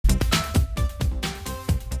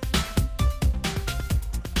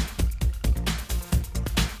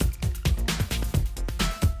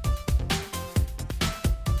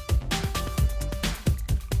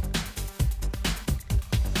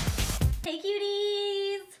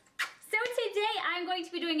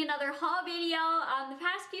going to be doing another haul video. The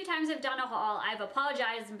past few times I've done a haul, I've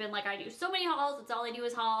apologized and been like, I do so many hauls, it's all I do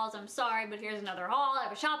is hauls, I'm sorry, but here's another haul, I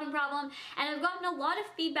have a shopping problem. And I've gotten a lot of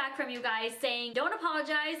feedback from you guys saying, don't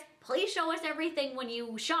apologize, please show us everything when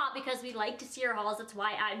you shop because we like to see your hauls. That's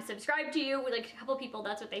why I'm subscribed to you. Like a couple people,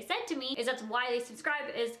 that's what they said to me, is that's why they subscribe,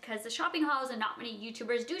 is because the shopping hauls, and not many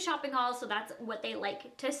YouTubers do shopping hauls, so that's what they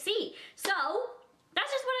like to see. So that's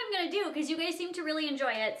just what I'm gonna do because you guys seem to really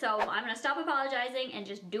enjoy it. So I'm gonna stop apologizing and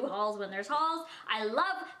just do hauls when there's hauls. I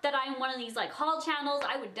love that I'm one of these like haul channels.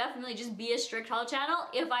 I would definitely just be a strict haul channel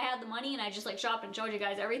if I had the money and I just like shopped and showed you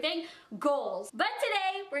guys everything. Goals. But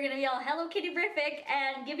today we're gonna be all Hello Kitty-rific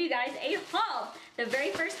and give you guys a haul. The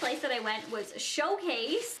very first place that I went was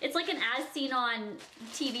Showcase. It's like an as seen on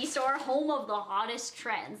TV store, home of the hottest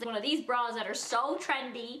trends. One of these bras that are so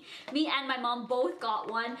trendy. Me and my mom both got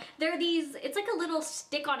one. They're these, it's like a little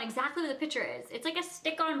stick on, exactly what the picture is. It's like a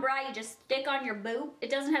stick on bra you just stick on your boob.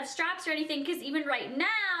 It doesn't have straps or anything because even right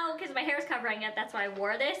now, because my hair is covering it, that's why I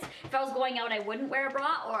wore this. If I was going out, I wouldn't wear a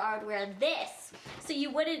bra, or I would wear this. So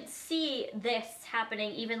you wouldn't see this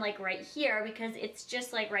happening even like right here because it's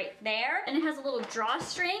just like right there. And it has a little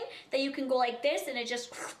drawstring that you can go like this and it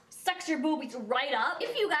just sucks your boobies right up.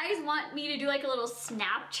 If you guys want me to do like a little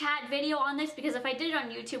Snapchat video on this, because if I did it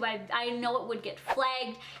on YouTube, I know it would get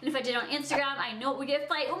flagged. And if I did it on Instagram, I know it would get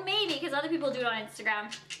flagged. Well, maybe, because other people do it on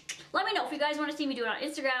Instagram. Let me know if you guys want to see me do it on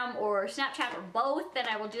Instagram or Snapchat or both, then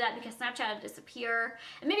I will do that because Snapchat will disappear.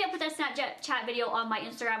 And maybe I'll put that Snapchat video on my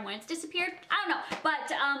Instagram when it's disappeared. I don't know,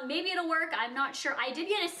 but maybe it'll work. I'm not sure. I did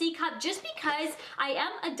get a C cup just because I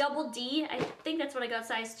am a double D. I think that's what I got,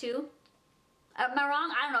 size 2. Am I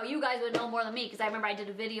wrong? I don't know. You guys would know more than me because I remember I did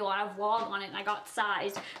a video on a vlog on it and I got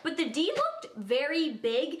sized. But the D looked very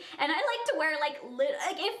big and I like to wear like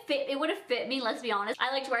it would have fit me, let's be honest. I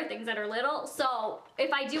like to wear things that are little. So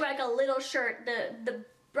if I do like a little shirt, the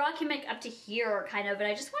bra can make up to here kind of, and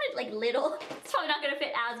I just wanted like little. It's probably not gonna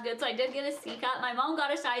fit as good, so I did get a C cup. My mom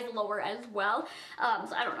got a size lower as well.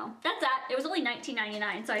 So I don't know. That's that. It was only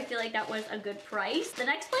 $19.99, so I feel like that was a good price. The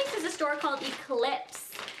next place is a store called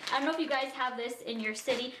Eclipse. I don't know if you guys have this in your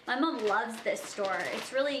city. My mom loves this store.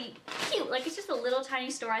 It's really cute. Like, it's just a little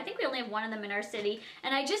tiny store. I think we only have one of them in our city.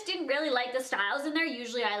 And I just didn't really like the styles in there.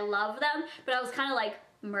 Usually I love them, but I was kind of like,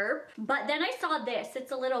 merp. But then I saw this.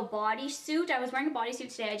 It's a little bodysuit. I was wearing a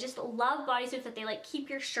bodysuit today. I just love bodysuits that they like keep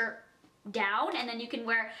your shirt down and then you can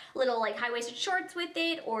wear little like high-waisted shorts with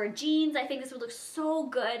it or jeans. I think this would look so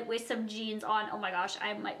good with some jeans on. Oh my gosh,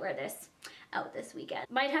 I might wear this out this weekend.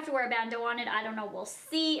 Might have to wear a bandeau on it, I don't know, we'll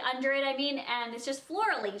see. Under it, I mean, and it's just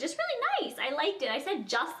florally, just really nice. I liked it. I said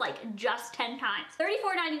just 10 times.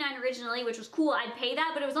 $34.99 originally, which was cool. I'd pay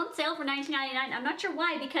that, but it was on sale for $19.99. I'm not sure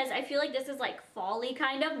why, because I feel like this is like fall-y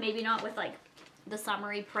kind of, maybe not with like the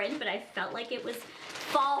summery print, but I felt like it was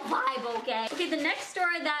fall vibe, okay? Okay, the next store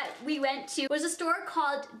that we went to was a store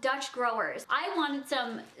called Dutch Growers. I wanted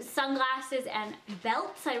some sunglasses and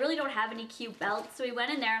belts. I really don't have any cute belts, so we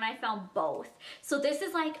went in there and I found both. So this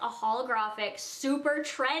is like a holographic, super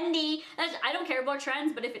trendy. I don't care about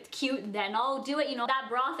trends, but if it's cute, then I'll do it. You know, that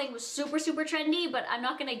bra thing was super, super trendy, but I'm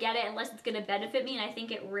not gonna get it unless it's gonna benefit me, and I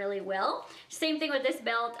think it really will. Same thing with this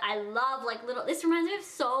belt. I love like little, this reminds me of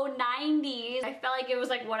so 90s. I felt like it was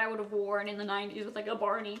like what I would have worn in the 90s with like a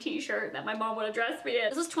Barney t-shirt that my mom would have dressed me in.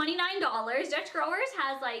 This was $29. Dutch Growers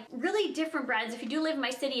has like really different brands. If you do live in my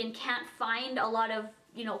city and can't find a lot of,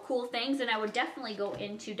 you know, cool things, then I would definitely go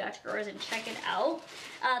into Dutch Growers and check it out.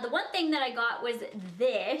 The one thing that I got was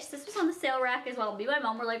this. This was on the sale rack as well. Me and my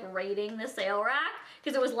mom were like raiding the sale rack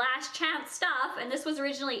because it was last chance stuff, and this was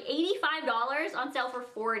originally $85 on sale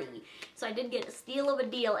for $40. So I did get a steal of a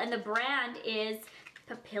deal, and the brand is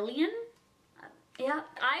Papillion. Yeah,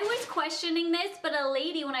 I was questioning this, but a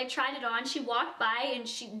lady, when I tried it on, she walked by and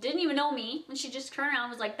she didn't even know me, and she just turned around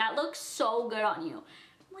and was like, that looks so good on you.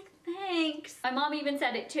 I'm like, thanks. My mom even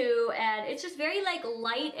said it too, and it's just very like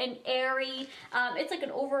light and airy. It's like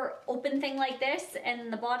an open thing like this,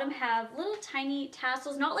 and the bottom have little tiny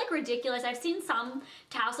tassels, not like ridiculous. I've seen some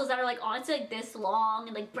tassels that are like honestly like this long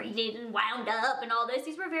and like braided and wound up and all this.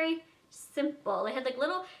 These were very simple. They had like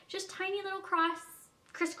little, just tiny little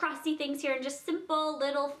crisscrossy things here, and just simple,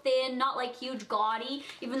 little, thin, not like huge gaudy,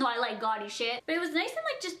 even though I like gaudy shit. But it was nice and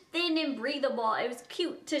like just thin and breathable. It was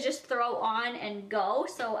cute to just throw on and go.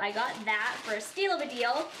 So I got that for a steal of a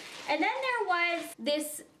deal. And then there was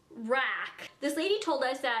this rack. This lady told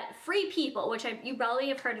us that Free People, which you probably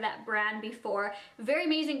have heard of that brand before, very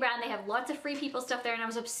amazing brand. They have lots of Free People stuff there and I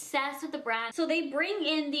was obsessed with the brand. So they bring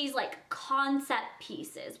in these like concept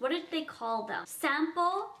pieces. What did they call them?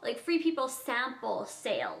 Sample, like Free People sample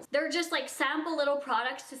sales. They're just like sample little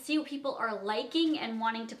products to see what people are liking and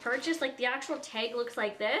wanting to purchase. Like the actual tag looks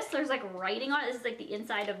like this. There's like writing on it. This is like the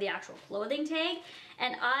inside of the actual clothing tag.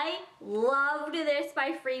 And I loved this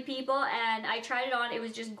by Free People and I tried it on. It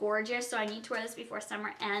was just gorgeous, so I need to wear this before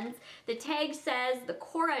summer ends. The tag says the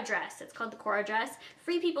Cora dress. It's called the Cora dress.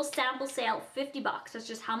 Free People sample sale, $50. That's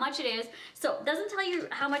just how much it is. So it doesn't tell you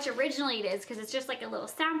how much originally it is because it's just like a little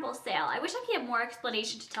sample sale. I wish I could have more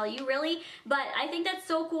explanation to tell you really, but I think that's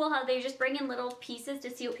so cool how they just bring in little pieces to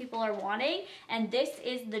see what people are wanting. And this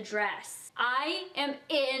is the dress. I am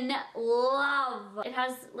in love. It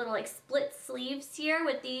has little like split sleeves here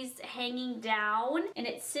with these hanging down and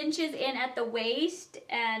it cinches in at the waist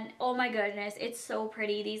and oh my goodness, it's so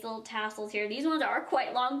pretty. These little tassels here, these ones are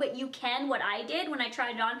quite long, but you can, what I did when I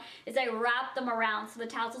tried it on is I wrapped them around so the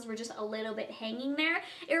tassels were just a little bit hanging there.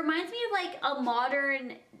 It reminds me of like a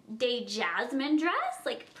modern day Jasmine dress,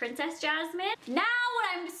 like Princess Jasmine. Now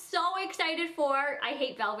what I'm so excited for, I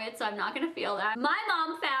hate velvet so I'm not gonna feel that. My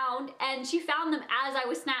mom found, and she found them as I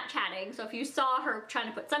was Snapchatting, so if you saw her trying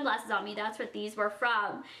to put sunglasses on me, that's what these were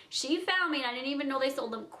from. She found me and I didn't even know they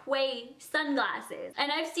sold them Quay sunglasses.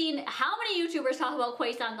 And I've seen how many YouTubers talk about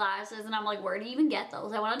Quay sunglasses and I'm like, where do you even get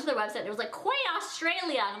those? I went onto their website and it was like Quay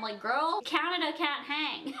Australia and I'm like, girl, Canada can't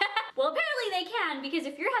hang. Well, apparently they can, because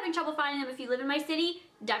if you're having trouble finding them, if you live in my city,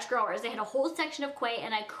 Dutch Growers, they had a whole section of Quay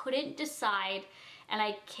and I couldn't decide and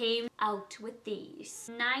I came out with these.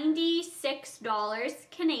 $96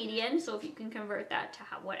 Canadian, so if you can convert that to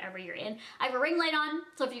whatever you're in. I have a ring light on,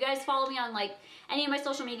 so if you guys follow me on like any of my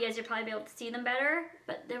social medias, you'll probably be able to see them better,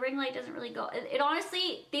 but the ring light doesn't really go. It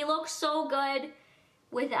honestly, they look so good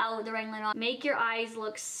without the ring light on. Make your eyes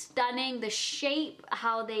look stunning. The shape,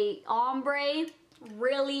 how they ombre,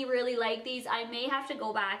 really, really like these. I may have to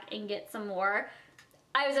go back and get some more.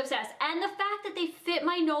 I was obsessed. And the fact that they fit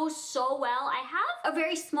my nose so well. I have a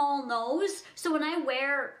very small nose, so when I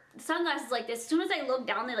wear sunglasses like this, as soon as I look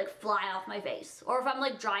down, they like fly off my face. Or if I'm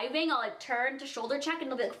like driving, I'll like turn to shoulder check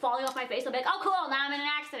and they'll be like falling off my face. I'll be like, oh cool, now I'm in an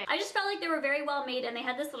accident. I just felt like they were very well made and they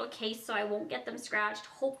had this little case so I won't get them scratched.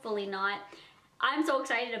 Hopefully not. I'm so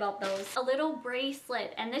excited about those. A little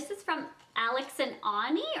bracelet, and this is from Alex and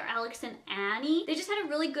Ani, or Alex and Annie. They just had a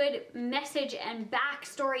really good message and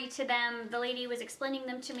backstory to them. The lady was explaining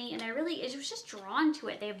them to me and I was just drawn to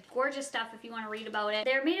it. They have gorgeous stuff if you want to read about it.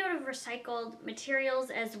 They're made out of recycled materials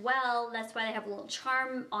as well. That's why they have a little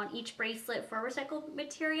charm on each bracelet for recycled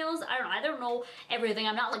materials. I don't know everything.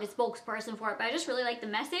 I'm not like a spokesperson for it, but I just really like the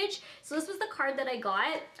message. So this was the card that I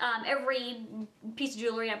got. Every piece of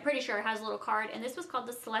jewelry, I'm pretty sure, has a little card, and this was called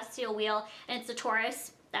the Celestial Wheel, and it's a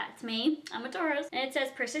Taurus. That's me. I'm a Taurus. And it says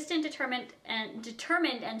persistent, determined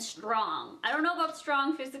and strong. I don't know about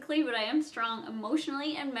strong physically, but I am strong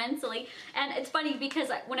emotionally and mentally. And it's funny because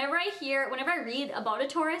whenever I read about a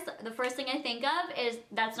Taurus, the first thing I think of is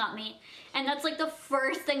that's not me. And that's like the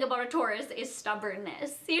first thing about a Taurus is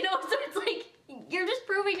stubbornness. You know, so it's like you're just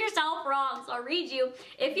proving yourself wrong. So I'll read you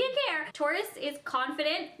if you care. Taurus is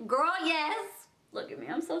confident. Girl, yes. Look at me,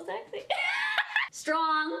 I'm so sexy.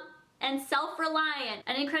 Strong and self-reliant,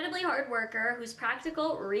 an incredibly hard worker whose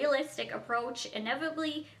practical, realistic approach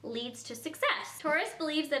inevitably leads to success. Taurus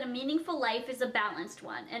believes that a meaningful life is a balanced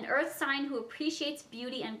one, an earth sign who appreciates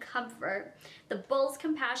beauty and comfort. The bull's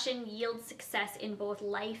compassion yields success in both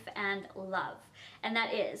life and love. And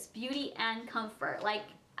that is beauty and comfort. Like,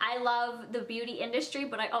 I love the beauty industry,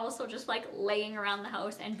 but I also just like laying around the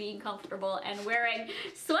house and being comfortable and wearing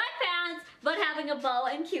sweatpants, but having a bow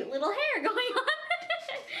and cute little hair going on.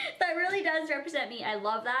 That really does represent me. I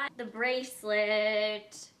love that. The bracelet,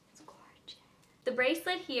 it's gorgeous. The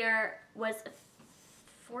bracelet here was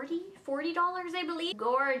 $40, I believe.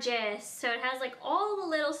 Gorgeous. So it has like all the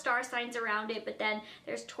little star signs around it, but then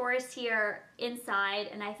there's Taurus here inside,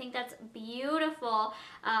 and I think that's beautiful.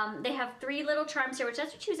 They have 3 little charms here, which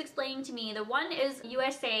that's what she was explaining to me. The one is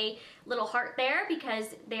USA little heart there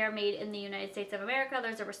because they are made in the United States of America.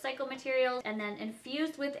 There's a recycled materials, and then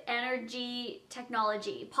infused with energy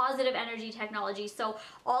technology, positive energy technology. So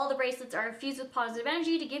all the bracelets are infused with positive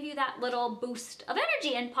energy to give you that little boost of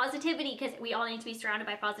energy and positivity, because we all need to be surrounded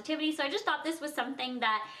by positivity. So I just thought this was something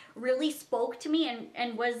that really spoke to me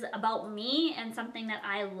and was about me and something that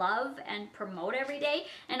I love and promote every day.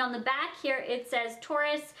 And on the back here it says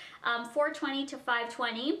Taurus 420 to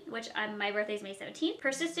 520, which my birthday is May 17th.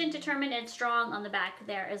 Persistent, determined, determined and strong on the back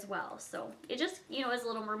there as well. So it just, you know, is a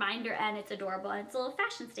little reminder, and it's adorable, and it's a little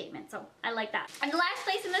fashion statement. So I like that. And the last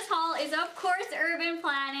place in this haul is, of course, Urban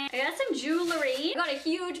Planet. I got some jewelry. I got a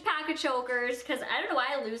huge pack of chokers because I don't know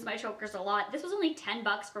why I lose my chokers a lot. This was only 10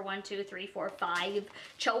 bucks for 1, 2, 3, 4, 5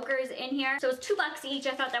 chokers in here. So it's $2 each.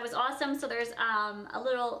 I thought that was awesome. So there's a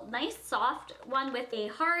little nice soft one with a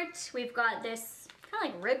heart. We've got this kind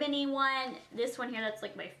of like ribbony one. This one here, that's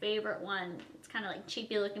like my favorite one. It's kind of like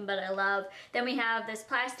cheapy looking, but I love. Then we have this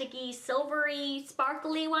plasticky, silvery,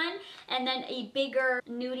 sparkly one, and then a bigger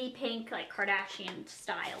nudie pink, like Kardashian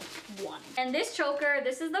style one. And this choker,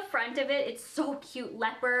 this is the front of it. It's so cute,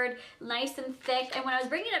 leopard, nice and thick. And when I was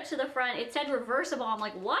bringing it up to the front, it said reversible. I'm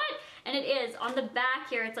like, what? And it is. On the back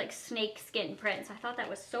here, it's like snake skin print. So I thought that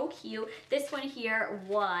was so cute. This one here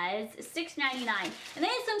was $6.99. And they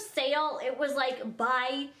had some sale. It was like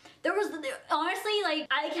there was, honestly, like,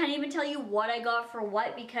 I can't even tell you what I got for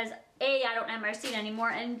what, because A, I don't have my receipt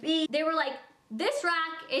anymore, and B, they were like, this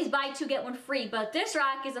rack is buy 2 get 1 free, but this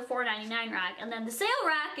rack is a $4.99 rack, and then the sale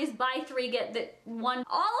rack is buy 3 get the 1.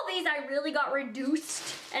 All of these I really got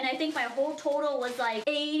reduced, and I think my whole total was like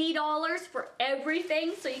 $80 for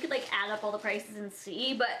everything, so you could like add up all the prices and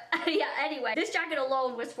see, but yeah, anyway, this jacket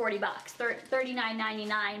alone was 40 bucks,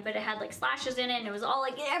 $39.99, but it had like slashes in it, and it was all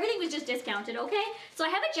like, everything was just discounted, okay? So I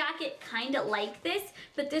have a jacket kind of like this,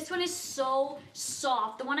 but this one is so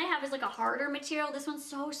soft. The one I have is like a harder material. This one's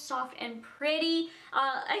so soft and pretty.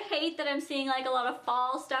 I hate that I'm seeing like a lot of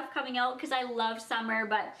fall stuff coming out because I love summer,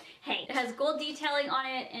 but hey, it has gold detailing on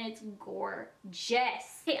it and it's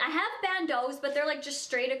gorgeous. Hey, I have bandeaus, but they're like just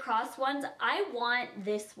straight across ones. I want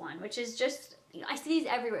this one, which is just, I see these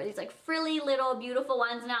everywhere, these like frilly little beautiful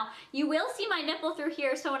ones. Now, you will see my nipple through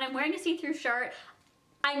here, so when I'm wearing a see-through shirt,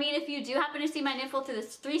 I mean, if you do happen to see my nipple through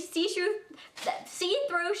this see-through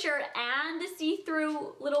shirt and the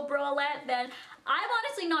see-through little bralette, then I'm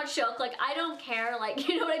honestly not shook. Like, I don't care, like,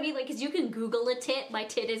 you know what I mean? Like, because you can Google a tit. My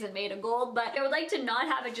tit isn't made of gold, but I would like to not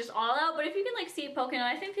have it just all out. But if you can, like, see it poking out,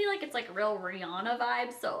 I feel like it's, like, real Rihanna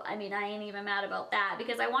vibes. So, I mean, I ain't even mad about that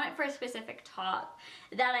because I want it for a specific top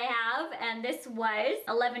that I have, and this was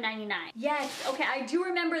 $11.99. Yes, okay, I do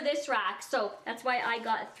remember this rack, so that's why I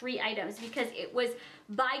got 3 items, because it was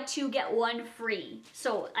buy 2 get 1 free.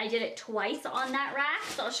 So I did it twice on that rack,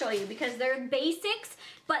 so I'll show you, because they're basics,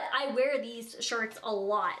 but I wear these shirts a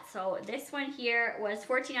lot. So this one here was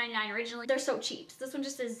 $14.99 originally. They're so cheap. So this one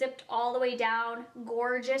just is zipped all the way down.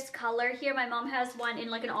 Gorgeous color here. My mom has one in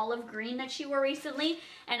like an olive green that she wore recently,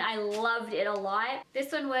 and I loved it a lot.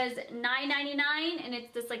 This one was $9.99, and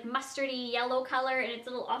it's this like mustardy yellow color, and it's a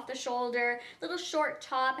little off the shoulder, little short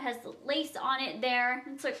top, has the lace on it there.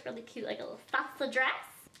 It's like really cute, like a little salsa dress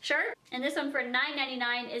shirt. And this one for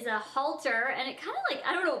 $9.99 is a halter, and it kind of like,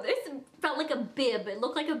 I don't know, this felt like a bib. It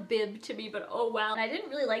looked like a bib to me, but oh well. And I didn't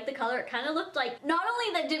really like the color. It kind of looked like, not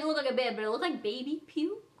only that didn't look like a bib, but it looked like baby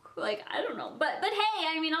puke. Like, I don't know. But hey,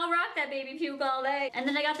 I mean, I'll rock that baby puke all day. And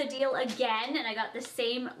then I got the deal again, and I got the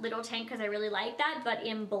same little tank because I really like that, but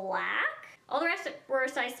in black. All the rest were a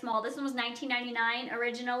size small. This one was $19.99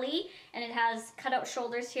 originally, and it has cutout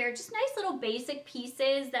shoulders here. Just nice little basic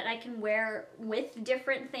pieces that I can wear with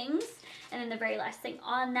different things. And then the very last thing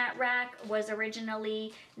on that rack was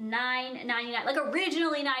originally $9.99. Like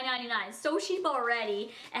originally $9.99. So cheap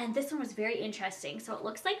already. And this one was very interesting. So it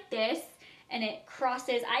looks like this, and it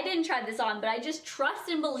crosses. I didn't try this on, but I just trust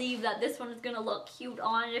and believe that this one is gonna look cute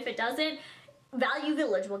on. And if it doesn't, Value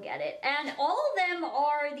Village will get it. And all of them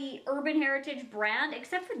are the Urban Heritage brand,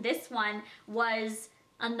 except for this one was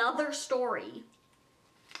Another Story.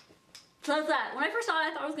 So that's that. When I first saw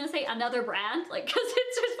it, I thought I was gonna say another brand, like, cause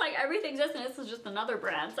it's just like everything's just, and this is just another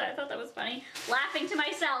brand. So I thought that was funny, laughing to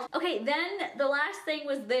myself. Okay, then the last thing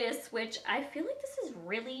was this, which I feel like this is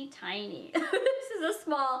really tiny. This is a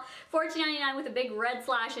small $14.99 with a big red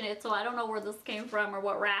slash in it. So I don't know where this came from or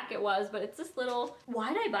what rack it was, but it's this little,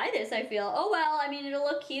 why did I buy this? I feel, oh well, I mean, it'll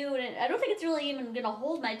look cute, and I don't think it's really even gonna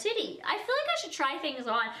hold my titty. I feel like I should try things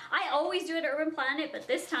on. I always do it at Urban Planet, but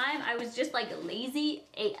this time I was just like lazy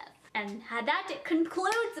AF. And that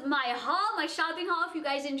concludes my haul, my shopping haul. If you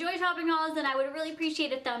guys enjoy shopping hauls, then I would really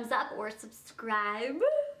appreciate a thumbs up or subscribe.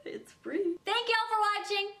 It's free. Thank y'all for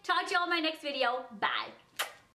watching. Talk to y'all in my next video. Bye.